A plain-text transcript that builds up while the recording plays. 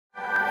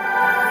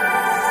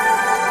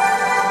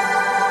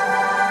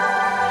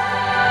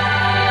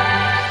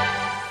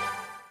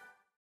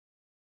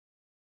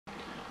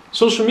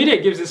Social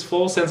media gives this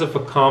false sense of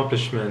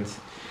accomplishment.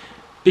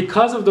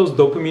 Because of those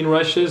dopamine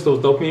rushes, those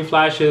dopamine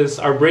flashes,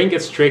 our brain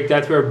gets tricked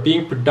that we are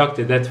being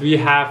productive, that we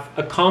have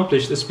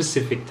accomplished a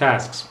specific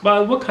tasks.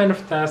 But what kind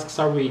of tasks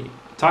are we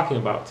talking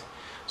about?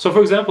 So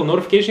for example,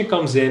 notification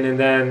comes in and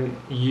then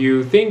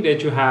you think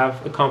that you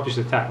have accomplished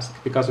the task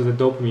because of the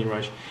dopamine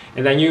rush.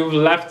 And then you've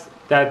left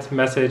that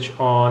message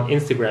on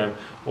Instagram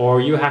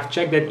or you have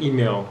checked that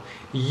email.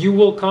 You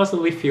will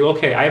constantly feel,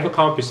 okay, I've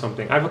accomplished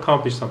something, I've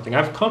accomplished something,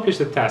 I've accomplished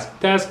the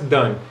task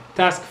done,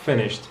 task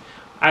finished.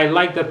 I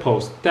liked that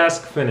post,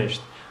 task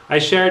finished. I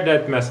shared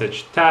that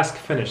message, task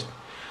finished.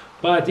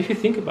 But if you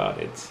think about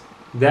it,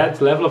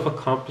 that level of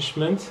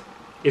accomplishment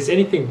is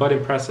anything but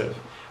impressive.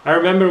 I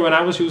remember when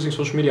I was using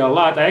social media a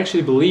lot, I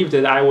actually believed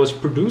that I was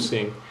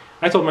producing.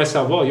 I told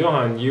myself, well,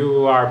 Johan,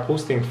 you are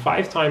posting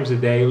 5 times a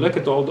day. Look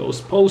at all those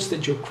posts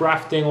that you're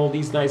crafting, all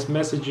these nice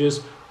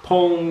messages,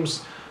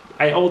 poems,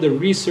 all the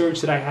research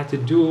that I had to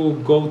do,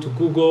 go to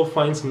Google,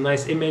 find some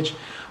nice image.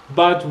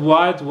 But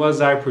what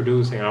was I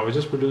producing? I was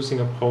just producing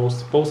a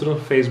post, posted on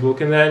Facebook,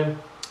 and then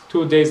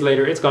 2 days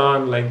later, it's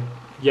gone. Like,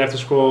 you have to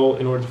scroll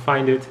in order to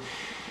find it.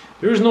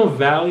 There's no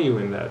value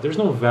in that. There's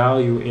no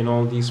value in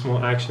all these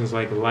small actions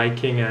like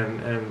liking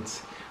and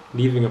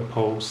leaving a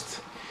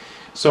post.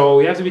 So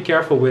you have to be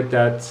careful with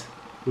that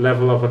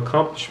level of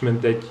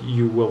accomplishment that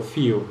you will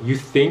feel. You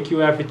think you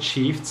have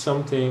achieved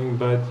something,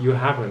 but you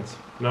haven't.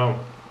 No.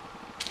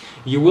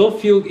 You will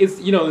feel,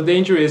 the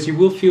danger is you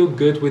will feel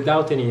good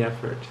without any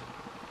effort.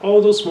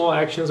 All those small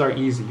actions are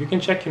easy. You can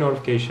check your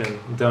notification,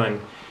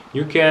 done.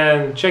 You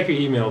can check your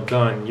email,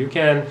 done. You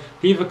can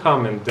leave a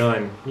comment,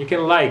 done. You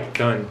can like,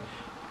 done.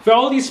 For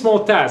all these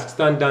small tasks,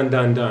 done.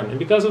 And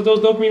because of those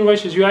dopamine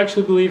rushes, you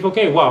actually believe,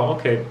 okay, wow,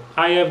 okay,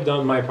 I have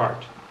done my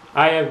part.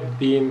 I have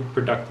been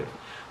productive.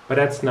 But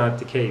that's not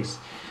the case.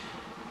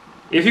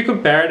 If you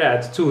compare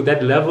that to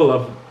that level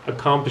of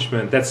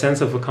accomplishment, that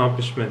sense of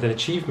accomplishment and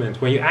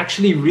achievement, when you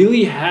actually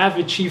really have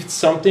achieved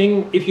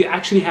something, if you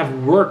actually have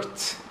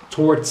worked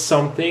towards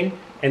something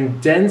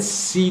and then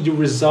see the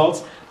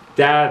results,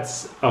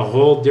 that's a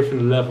whole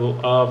different level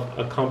of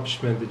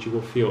accomplishment that you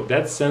will feel.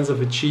 That sense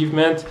of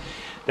achievement,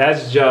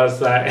 that's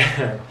just like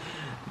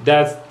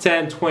that's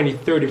 10, 20,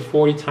 30,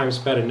 40 times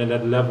better than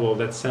that level,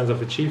 that sense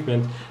of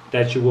achievement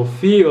that you will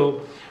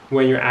feel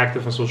when you're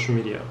active on social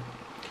media.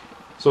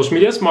 Social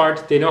media is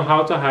smart, they know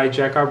how to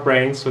hijack our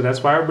brains, so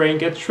that's why our brain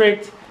gets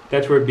tricked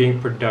that we're being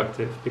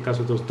productive because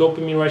of those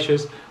dopamine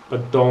rushes,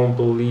 but don't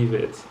believe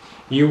it.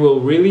 You will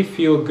really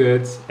feel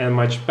good and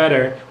much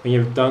better when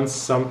you've done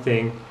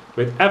something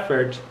with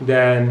effort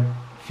than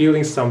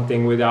feeling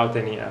something without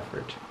any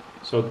effort.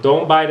 So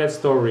don't buy that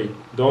story.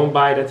 Don't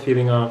buy that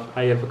feeling of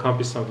I have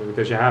accomplished something,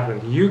 because you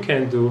haven't. You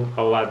can do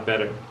a lot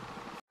better.